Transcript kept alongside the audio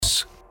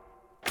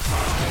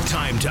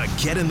Time to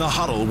get in the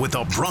huddle with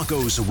the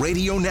Broncos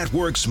Radio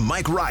Network's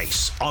Mike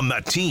Rice on the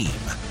team.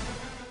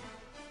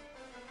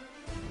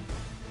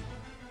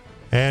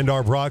 And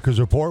our Broncos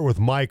Report with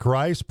Mike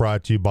Rice,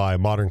 brought to you by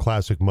Modern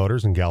Classic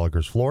Motors and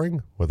Gallagher's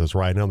Flooring. With us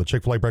right now on the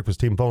Chick-fil-A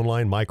Breakfast Team phone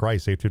line, Mike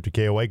Rice, 850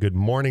 KOA. Good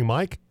morning,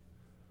 Mike.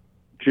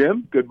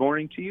 Jim, good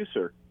morning to you,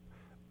 sir.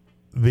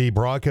 The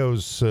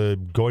Broncos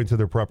going through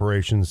their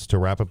preparations to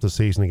wrap up the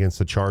season against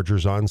the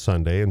Chargers on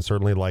Sunday, and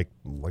certainly like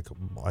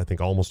I think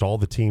almost all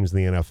the teams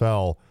in the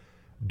NFL,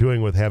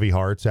 doing with heavy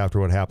hearts after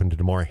what happened to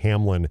Damar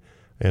Hamlin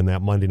in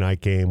that Monday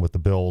night game with the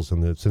Bills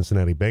and the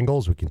Cincinnati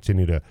Bengals. We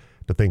continue to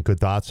think good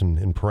thoughts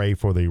and pray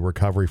for the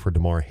recovery for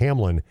Damar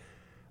Hamlin.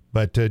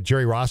 But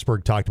Jerry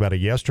Rosburg talked about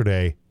it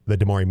yesterday that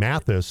Damari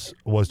Mathis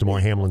was Damar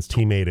Hamlin's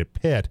teammate at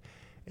Pitt.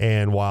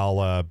 And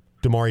while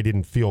Damari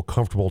didn't feel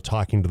comfortable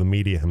talking to the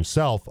media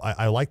himself,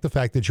 I like the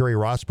fact that Jerry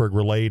Rosburg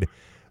relayed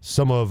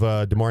some of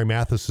Damari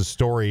Mathis's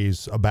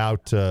stories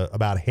about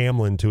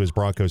Hamlin to his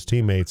Broncos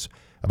teammates,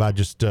 about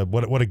just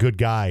what a good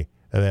guy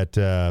that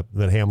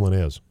Hamlin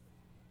is.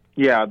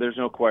 Yeah, there's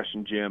no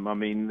question, Jim. I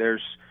mean,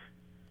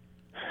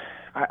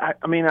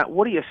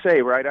 what do you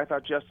say, right? I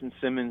thought Justin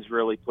Simmons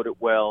really put it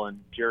well,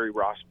 and Jerry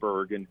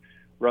Rosburg and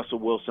Russell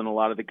Wilson, a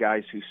lot of the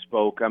guys who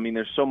spoke. I mean,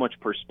 there's so much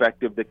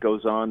perspective that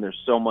goes on.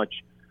 There's so much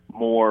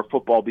more.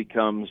 Football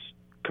becomes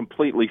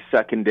completely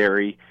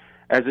secondary,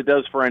 as it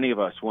does for any of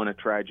us when a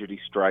tragedy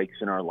strikes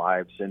in our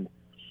lives. And,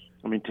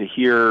 I mean, to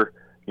hear,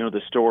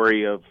 the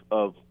story of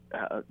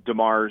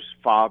Damar's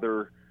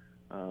father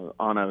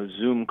on a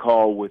Zoom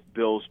call with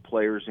Bills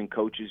players and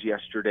coaches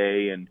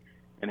yesterday, and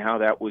how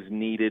that was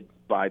needed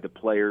by the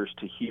players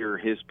to hear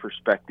his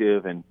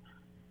perspective. And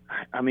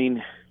I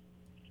mean,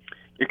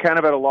 you're kind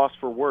of at a loss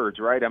for words,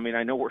 right? I mean,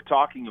 I know we're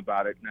talking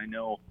about it, and I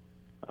know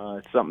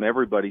it's something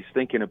everybody's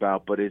thinking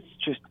about, but it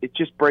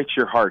just breaks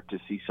your heart to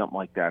see something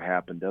like that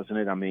happen, doesn't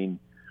it? I mean,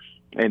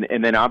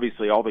 and then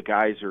obviously all the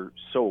guys are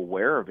so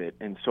aware of it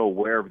and so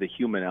aware of the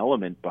human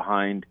element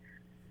behind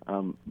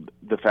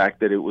the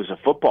fact that it was a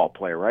football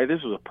player, right?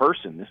 This was a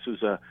person. This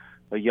was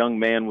a young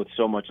man with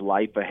so much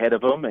life ahead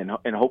of him,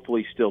 and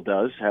hopefully still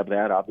does have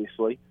that,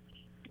 obviously.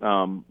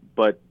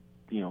 But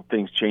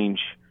things change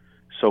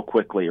so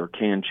quickly, or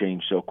can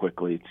change so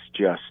quickly.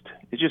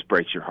 It just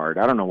breaks your heart.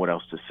 I don't know what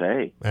else to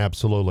say.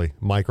 Absolutely.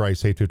 Mike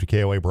Rice, 850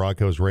 KOA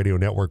Broncos Radio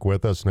Network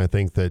with us, and I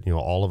think that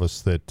all of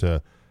us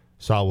that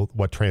saw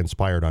what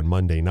transpired on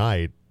Monday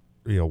night,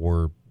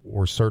 were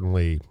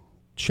certainly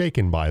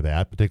shaken by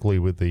that, particularly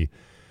with the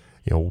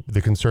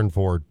concern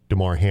for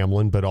Damar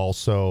Hamlin, but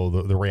also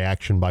the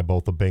reaction by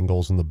both the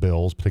Bengals and the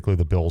Bills, particularly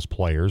the Bills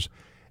players,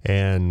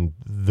 and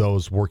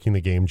those working the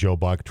game, Joe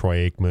Buck,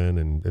 Troy Aikman,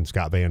 and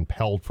Scott Van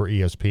Pelt for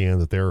ESPN,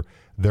 that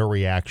their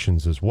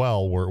reactions as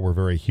well were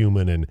very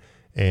human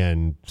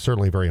and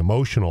certainly very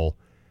emotional.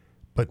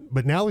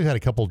 But now we've had a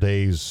couple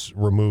days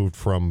removed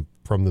from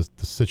the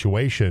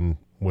situation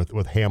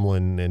with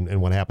Hamlin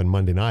and what happened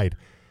Monday night.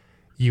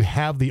 You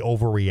have the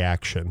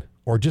overreaction.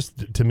 Or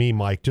just, to me,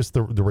 Mike, just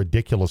the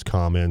ridiculous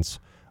comments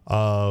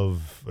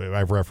of,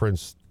 I've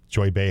referenced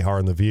Joy Behar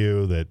in The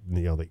View, that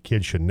that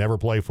kids should never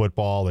play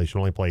football, they should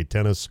only play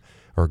tennis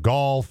or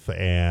golf,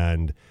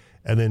 and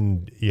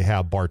then you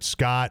have Bart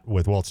Scott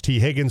with, well, it's T.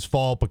 Higgins'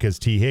 fault because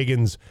T.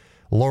 Higgins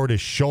lowered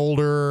his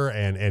shoulder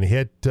and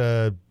hit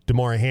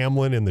Damar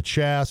Hamlin in the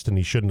chest, and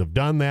he shouldn't have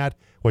done that,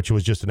 which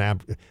was just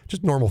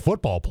just normal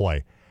football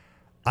play.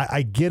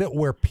 I get it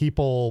where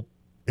people,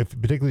 if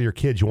particularly your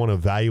kids, you want to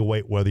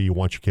evaluate whether you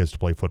want your kids to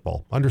play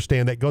football.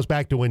 Understand that goes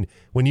back to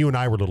when you and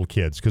I were little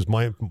kids, because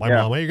my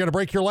mom, hey, you're going to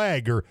break your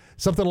leg or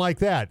something like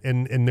that,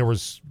 and there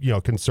was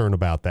concern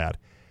about that,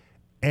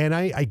 and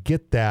I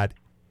get that,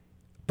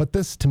 but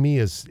this to me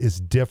is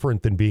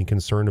different than being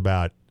concerned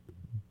about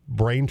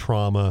brain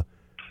trauma,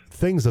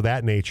 things of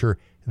that nature.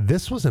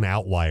 This was an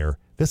outlier.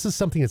 This is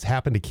something that's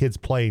happened to kids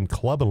playing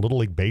club and little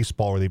league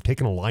baseball, where they've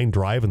taken a line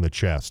drive in the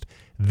chest.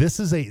 This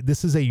is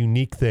a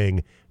unique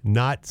thing,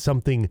 not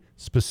something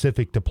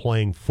specific to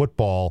playing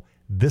football.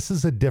 This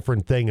is a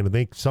different thing, and I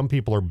think some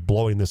people are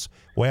blowing this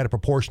way out of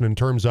proportion in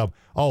terms of,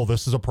 oh,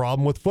 this is a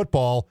problem with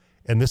football,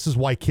 and this is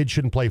why kids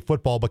shouldn't play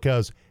football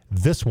because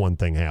this one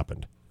thing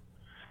happened.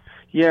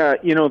 Yeah,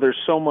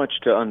 there's so much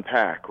to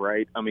unpack,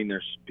 right? I mean,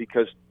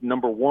 because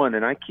number one,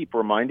 and I keep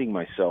reminding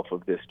myself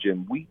of this,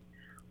 Jim, we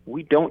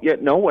don't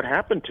yet know what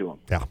happened to him.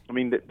 Yeah. I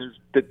mean,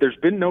 there's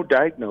been no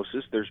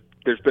diagnosis.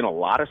 There's been a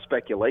lot of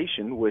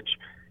speculation, which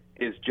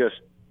is just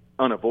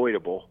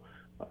unavoidable,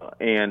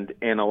 and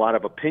a lot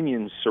of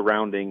opinions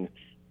surrounding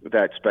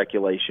that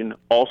speculation,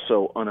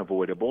 also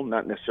unavoidable,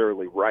 not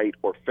necessarily right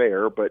or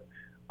fair, but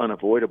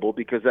unavoidable,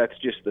 because that's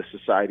just the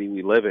society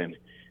we live in.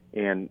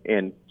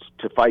 And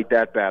to fight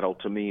that battle,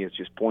 to me, is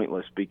just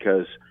pointless,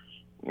 because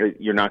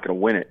you're not going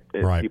to win it.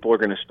 Right. People are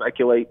going to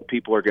speculate.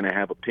 People are going to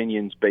have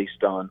opinions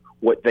based on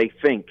what they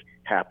think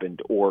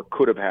happened or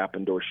could have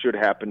happened or should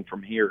happen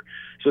from here.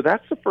 So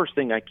that's the first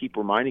thing I keep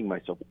reminding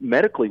myself.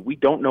 Medically, we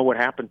don't know what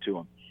happened to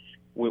him.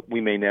 We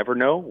may never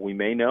know. We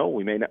may know.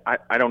 We may not.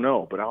 I don't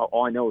know. But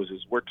all I know is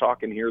we're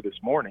talking here this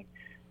morning.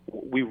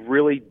 We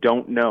really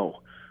don't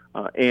know.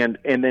 And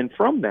then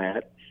from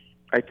that,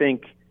 I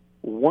think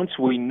once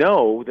we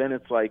know, then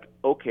it's like,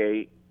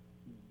 okay,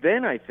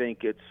 then I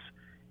think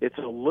it's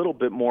a little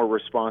bit more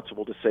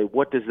responsible to say,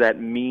 what does that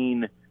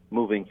mean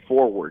moving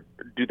forward?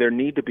 Do there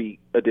need to be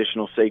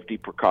additional safety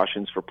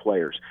precautions for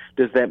players?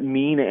 Does that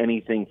mean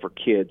anything for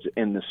kids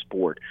in the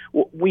sport?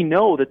 Well, we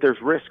know that there's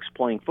risks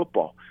playing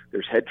football.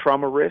 There's head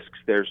trauma risks.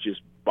 There's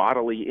just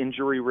bodily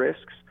injury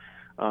risks.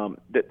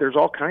 There's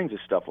all kinds of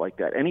stuff like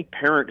that. Any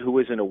parent who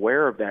isn't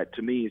aware of that,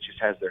 to me,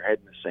 just has their head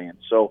in the sand.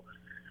 So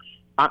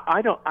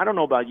I don't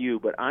know about you,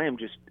 but I'm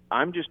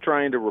just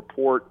trying to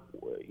report,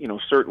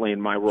 certainly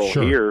in my role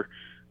here,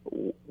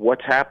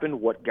 what's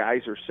happened, what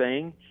guys are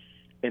saying.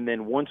 And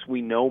then once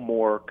we know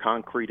more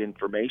concrete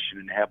information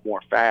and have more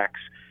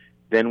facts,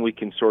 then we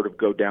can sort of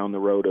go down the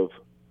road of,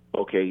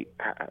 okay,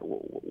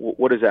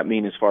 what does that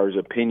mean as far as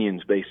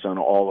opinions based on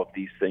all of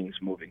these things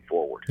moving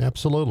forward?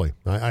 Absolutely.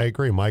 I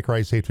agree. Mike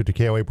Rice, 850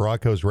 KOA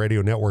Broncos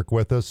Radio Network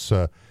with us.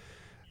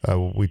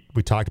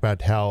 We talked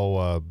about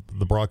how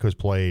the Broncos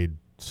played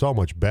so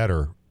much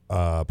better,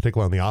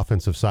 particularly on the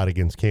offensive side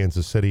against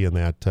Kansas City and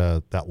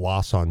that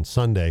loss on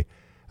Sunday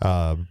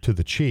to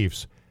the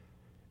Chiefs.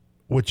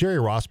 With Jerry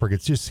Rosburg, it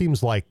just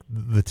seems like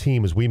the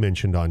team, as we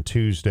mentioned on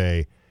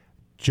Tuesday,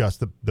 just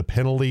the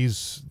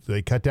penalties,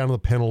 they cut down on the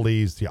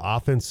penalties. The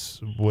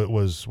offense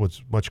was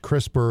much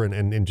crisper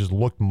and just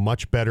looked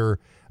much better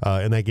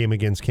in that game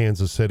against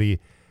Kansas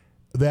City.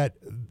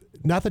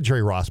 Not that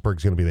Jerry Rosburg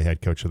is going to be the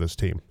head coach of this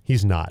team.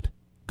 He's not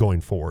going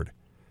forward.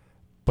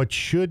 But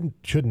should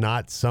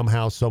not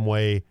somehow, some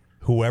way,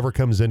 whoever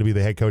comes in to be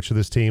the head coach of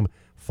this team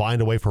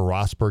find a way for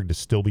Rosburg to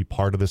still be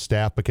part of the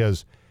staff?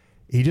 Because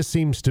he just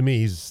seems to me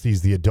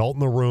he's the adult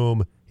in the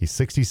room. He's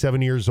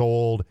 67 years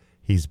old.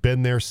 He's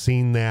been there,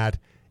 seen that,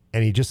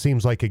 and he just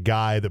seems like a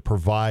guy that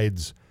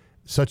provides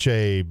such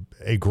a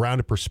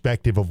grounded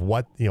perspective of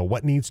what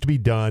needs to be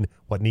done,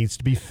 what needs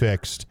to be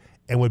fixed,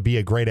 and would be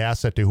a great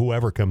asset to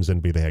whoever comes in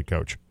to be the head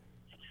coach.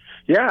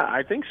 Yeah,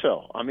 I think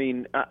so. I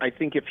mean, I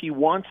think if he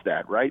wants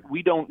that, right?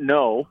 We don't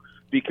know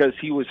because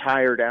he was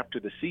hired after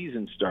the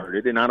season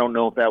started, and I don't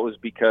know if that was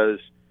because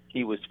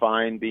he was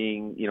fine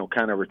being,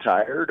 kind of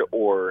retired,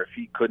 or if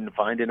he couldn't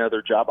find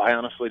another job. I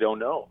honestly don't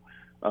know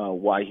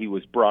why he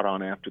was brought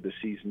on after the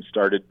season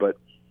started. But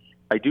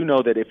I do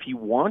know that if he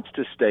wants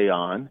to stay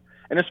on,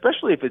 and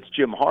especially if it's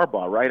Jim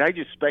Harbaugh, right? I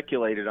just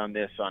speculated on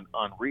this on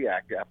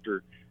React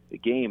after the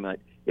game.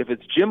 If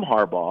it's Jim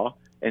Harbaugh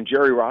and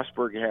Jerry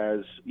Rosburg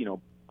has,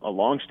 a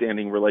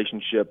longstanding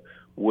relationship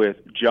with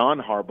John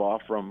Harbaugh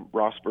from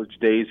Rosburg's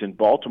days in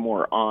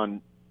Baltimore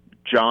on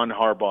John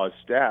Harbaugh's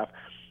staff,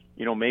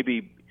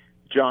 maybe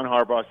John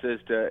Harbaugh says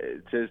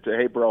to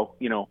hey bro,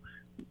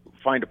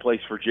 find a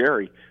place for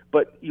Jerry.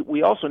 But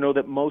we also know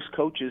that most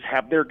coaches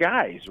have their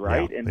guys,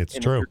 right? Yeah, and it's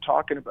and true. If you're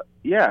talking about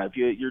if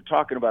you're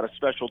talking about a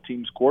special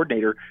teams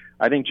coordinator,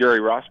 I think Jerry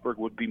Rosburg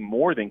would be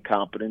more than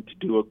competent to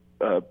do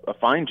a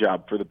fine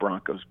job for the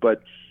Broncos.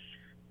 But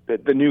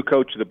the new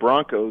coach of the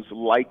Broncos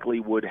likely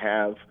would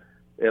have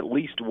at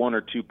least one or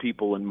two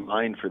people in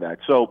mind for that.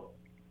 So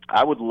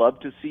I would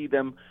love to see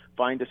them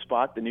find a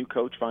spot, the new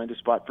coach find a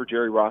spot for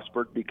Jerry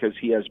Rosburg, because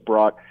he has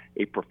brought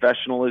a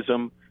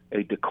professionalism,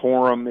 a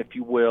decorum, if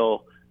you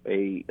will,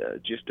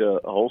 just a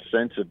whole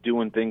sense of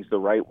doing things the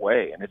right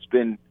way. And it's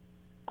been,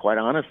 quite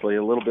honestly,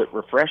 a little bit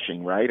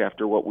refreshing, right,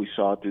 after what we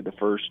saw through the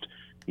first,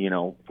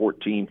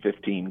 14,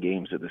 15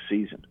 games of the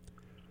season.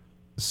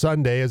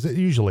 Sunday, as it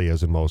usually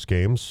is in most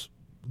games,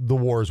 the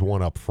Wars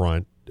won up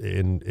front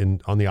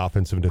on the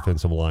offensive and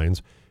defensive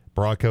lines.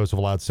 Broncos have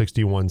allowed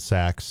 61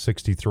 sacks,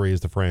 63 is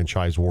the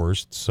franchise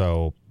worst.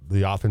 So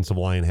the offensive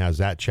line has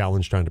that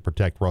challenge trying to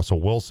protect Russell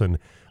Wilson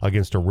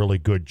against a really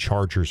good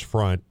Chargers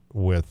front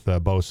with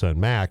Bosa and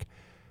Mack.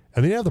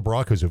 And then the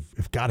Broncos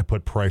have got to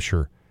put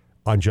pressure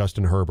on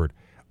Justin Herbert.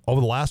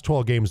 Over the last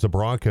 12 games, the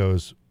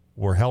Broncos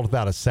were held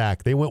without a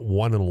sack. They went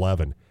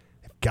 1-11.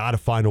 They've got to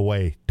find a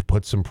way to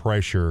put some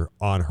pressure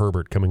on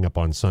Herbert coming up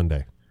on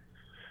Sunday.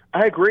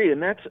 I agree,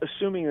 and that's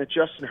assuming that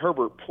Justin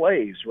Herbert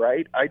plays,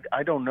 right?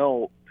 I don't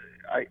know.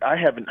 I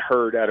haven't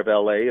heard out of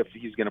L.A. if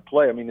he's going to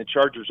play. I mean, the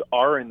Chargers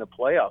are in the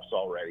playoffs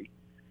already.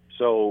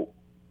 So,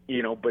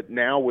 but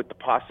now with the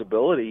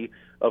possibility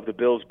of the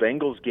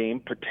Bills-Bengals game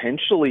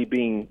potentially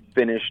being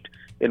finished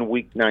in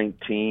Week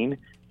 19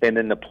 and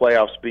then the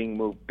playoffs being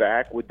moved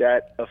back, would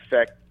that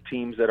affect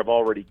teams that have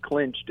already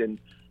clinched and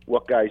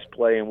what guys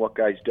play and what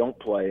guys don't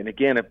play? And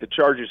again, if the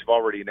Chargers have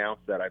already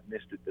announced that, I've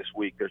missed it this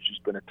week. There's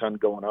just been a ton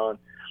going on.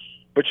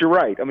 But you're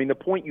right. I mean, the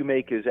point you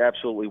make is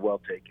absolutely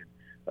well taken.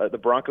 The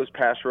Broncos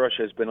pass rush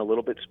has been a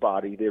little bit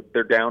spotty.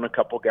 They're down a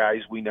couple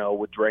guys we know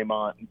with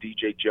Draymond and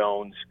DJ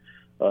Jones,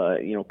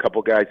 a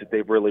couple guys that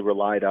they've really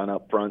relied on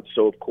up front.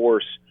 So, of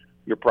course,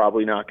 you're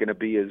probably not going to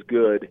be as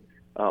good.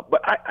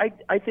 But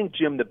I think,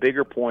 Jim, the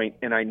bigger point,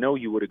 and I know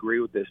you would agree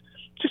with this,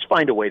 just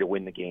find a way to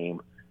win the game.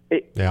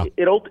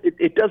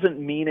 It doesn't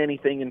mean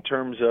anything in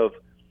terms of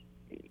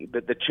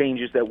the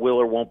changes that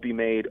will or won't be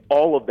made.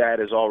 All of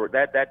that is already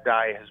that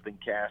die has been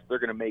cast. They're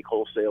going to make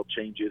wholesale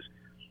changes.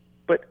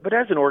 But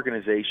as an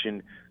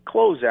organization,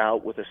 close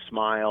out with a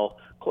smile,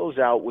 close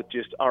out with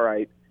just, all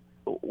right,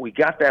 we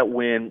got that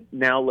win.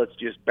 Now let's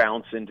just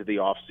bounce into the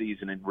off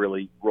season and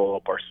really roll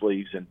up our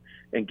sleeves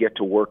and get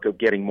to work of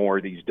getting more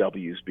of these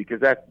W's, because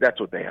that's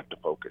what they have to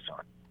focus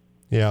on.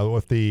 Yeah,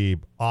 if the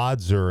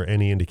odds are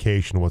any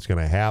indication of what's going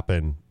to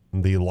happen,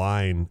 the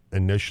line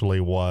initially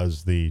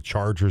was the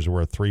Chargers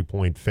were a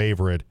 3-point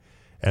favorite,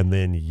 and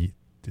then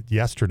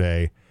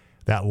yesterday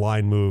that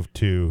line moved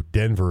to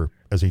Denver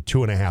as a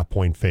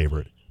 2.5-point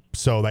favorite.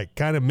 So that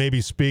kind of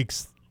maybe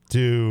speaks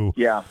to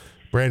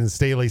Brandon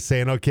Staley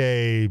saying,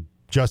 okay,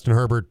 Justin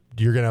Herbert,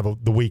 you're going to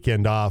have the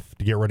weekend off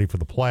to get ready for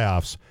the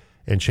playoffs,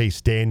 and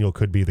Chase Daniel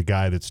could be the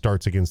guy that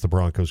starts against the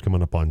Broncos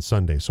coming up on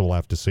Sunday. So we'll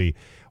have to see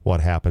what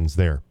happens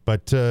there.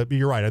 But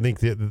you're right. I think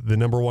the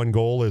number one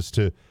goal is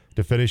to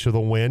finish with a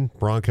win.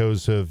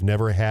 Broncos have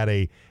never had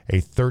a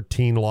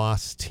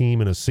 13-loss team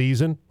in a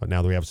season, but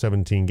now that we have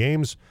 17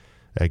 games,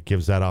 it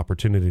gives that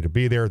opportunity to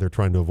be there. They're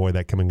trying to avoid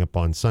that coming up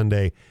on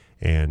Sunday.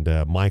 And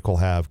Mike will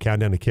have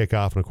countdown to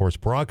kickoff. And, of course,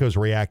 Broncos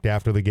react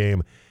after the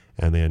game.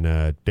 And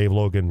then Dave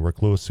Logan,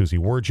 Rick Lewis, Susie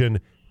Wirgen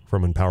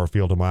from Empower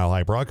Field to Mile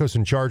High. Broncos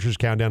and Chargers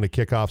countdown to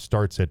kickoff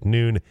starts at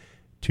noon.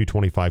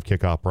 2:25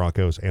 kickoff.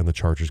 Broncos and the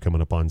Chargers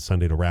coming up on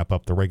Sunday to wrap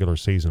up the regular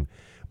season.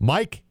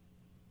 Mike,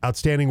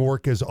 outstanding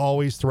work as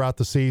always throughout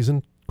the season.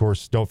 Of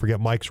course, don't forget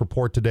Mike's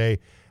report today,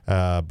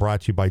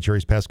 brought to you by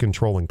Jerry's Pest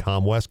Control and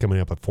ComWest, coming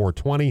up at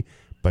 4:20.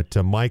 But,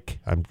 Mike,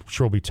 I'm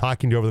sure we'll be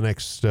talking to you over the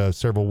next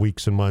several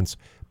weeks and months.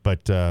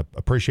 But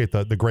appreciate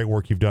the great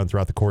work you've done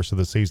throughout the course of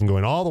the season,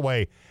 going all the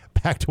way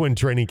back to when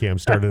training camp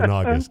started in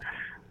August.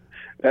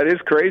 That is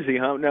crazy,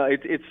 huh? No,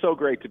 it's so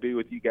great to be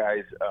with you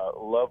guys.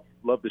 Love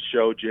the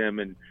show, Jim,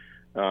 and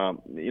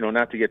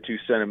not to get too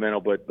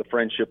sentimental, but the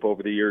friendship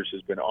over the years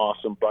has been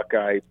awesome.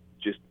 Buckeye,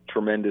 just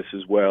tremendous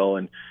as well,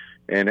 and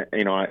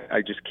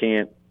I just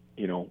can't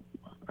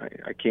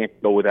I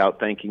can't go without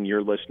thanking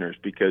your listeners,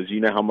 because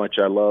you know how much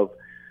I love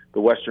the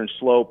Western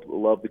Slope,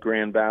 love the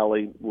Grand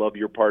Valley, love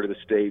your part of the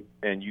state,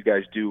 and you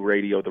guys do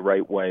radio the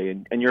right way,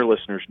 and your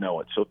listeners know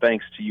it. So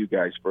thanks to you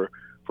guys for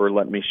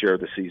letting me share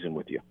the season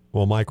with you.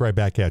 Well, Mike, right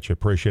back at you.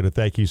 Appreciate it.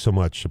 Thank you so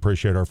much.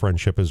 Appreciate our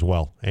friendship as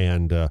well.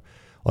 And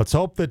let's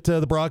hope that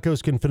the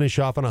Broncos can finish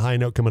off on a high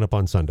note coming up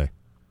on Sunday.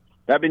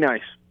 That'd be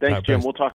nice. Thanks, Jim. We'll talk